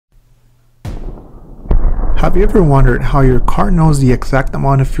Have you ever wondered how your car knows the exact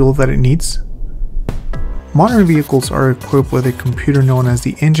amount of fuel that it needs? Modern vehicles are equipped with a computer known as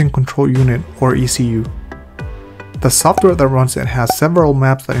the Engine Control Unit, or ECU. The software that runs it has several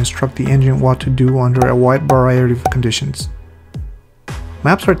maps that instruct the engine what to do under a wide variety of conditions.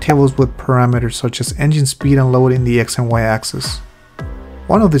 Maps are tables with parameters such as engine speed and load in the X and Y axis.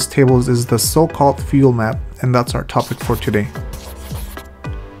 One of these tables is the so-called fuel map, and that's our topic for today.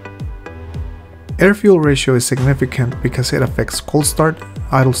 Air-fuel ratio is significant because it affects cold start,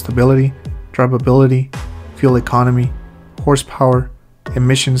 idle stability, drivability, fuel economy, horsepower,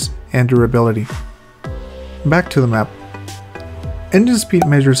 emissions, and durability. Back to the map. Engine speed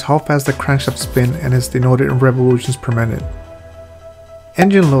measures how fast the crankshaft spins and is denoted in revolutions per minute.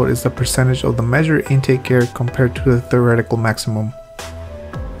 Engine load is the percentage of the measured intake air compared to the theoretical maximum.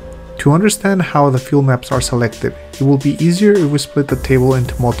 To understand how the fuel maps are selected, it will be easier if we split the table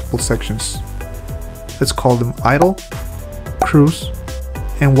into multiple sections. Let's call them idle, cruise,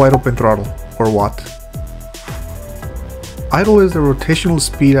 and wide open throttle, or watt. Idle is the rotational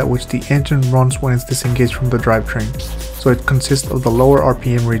speed at which the engine runs when it's disengaged from the drivetrain, so it consists of the lower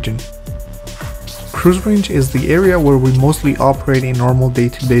RPM region. Cruise range is the area where we mostly operate in normal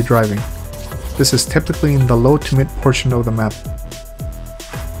day-to-day driving. This is typically in the low to mid portion of the map.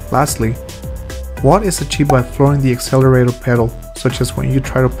 Lastly, watt is achieved by flooring the accelerator pedal, such as when you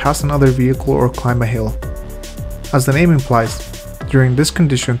try to pass another vehicle or climb a hill. As the name implies, during this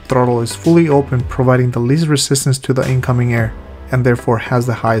condition throttle is fully open, providing the least resistance to the incoming air, and therefore has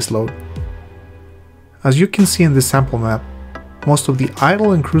the highest load. As you can see in this sample map, most of the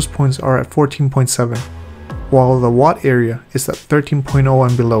idle and cruise points are at 14.7, while the watt area is at 13.0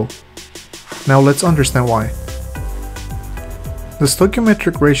 and below. Now let's understand why. The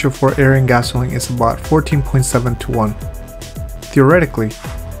stoichiometric ratio for air and gasoline is about 14.7 to 1. Theoretically,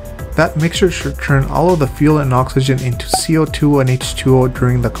 that mixture should turn all of the fuel and oxygen into CO2 and H2O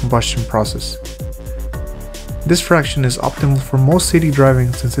during the combustion process. This fraction is optimal for most city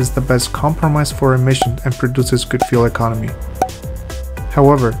driving since it's the best compromise for emissions and produces good fuel economy.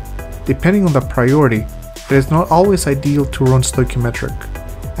 However, depending on the priority, it is not always ideal to run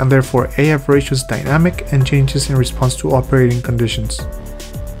stoichiometric, and therefore AF ratio is dynamic and changes in response to operating conditions.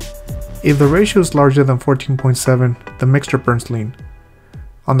 If the ratio is larger than 14.7, the mixture burns lean.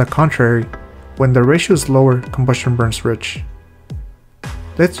 On the contrary, when the ratio is lower, combustion burns rich.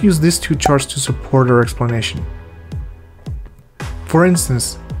 Let's use these two charts to support our explanation. For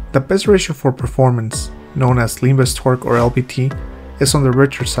instance, the best ratio for performance, known as lean best torque or LBT, is on the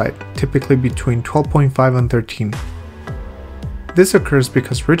richer side, typically between 12.5 and 13. This occurs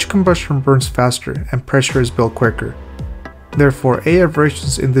because rich combustion burns faster and pressure is built quicker. Therefore, AF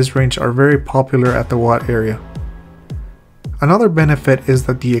ratios in this range are very popular at the watt area. Another benefit is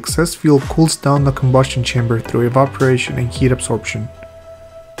that the excess fuel cools down the combustion chamber through evaporation and heat absorption.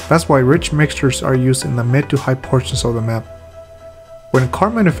 That's why rich mixtures are used in the mid to high portions of the map. When car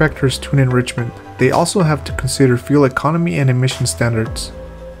manufacturers tune enrichment, they also have to consider fuel economy and emission standards.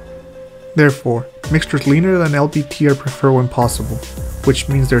 Therefore, mixtures leaner than LBT are preferred when possible, which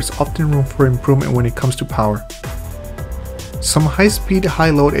means there's often room for improvement when it comes to power. Some high-speed,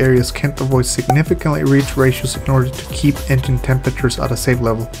 high-load areas can't avoid significantly reached ratios in order to keep engine temperatures at a safe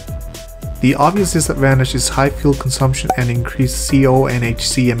level. The obvious disadvantage is high fuel consumption and increased CO and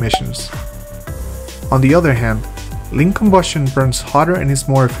HC emissions. On the other hand, lean combustion burns hotter and is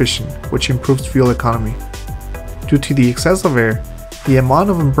more efficient, which improves fuel economy. Due to the excess of air, the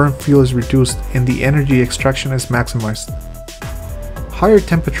amount of unburned fuel is reduced and the energy extraction is maximized. Higher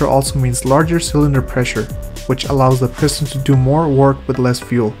temperature also means larger cylinder pressure, which allows the piston to do more work with less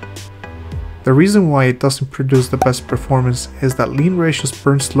fuel. The reason why it doesn't produce the best performance is that lean ratios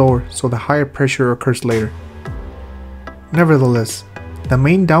burn slower, so the higher pressure occurs later. Nevertheless, the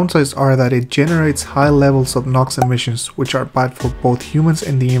main downsides are that it generates high levels of NOx emissions, which are bad for both humans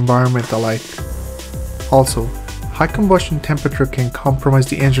and the environment alike. Also, high combustion temperature can compromise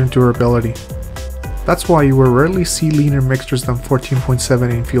the engine durability. That's why you will rarely see leaner mixtures than 14.7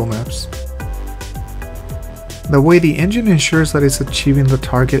 in fuel maps. The way the engine ensures that it's achieving the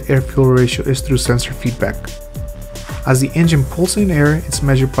target air-fuel ratio is through sensor feedback. As the engine pulls in air, it's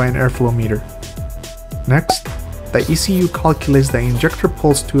measured by an airflow meter. Next, the ECU calculates the injector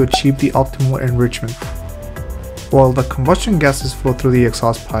pulse to achieve the optimal enrichment. While the combustion gases flow through the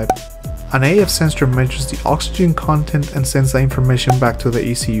exhaust pipe, an AF sensor measures the oxygen content and sends the information back to the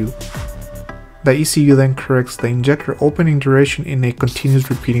ECU. The ECU then corrects the injector opening duration in a continuous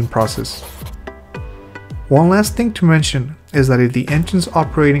repeating process. One last thing to mention is that if the engine's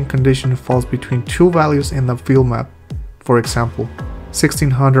operating condition falls between two values in the fuel map, for example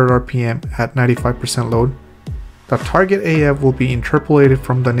 1600 RPM at 95% load the target AF will be interpolated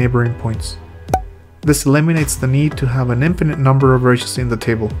from the neighboring points. This eliminates the need to have an infinite number of versions in the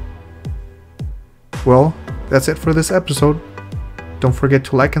table. Well, that's it for this episode. Don't forget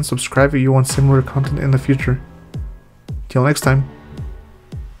to like and subscribe if you want similar content in the future. Till next time.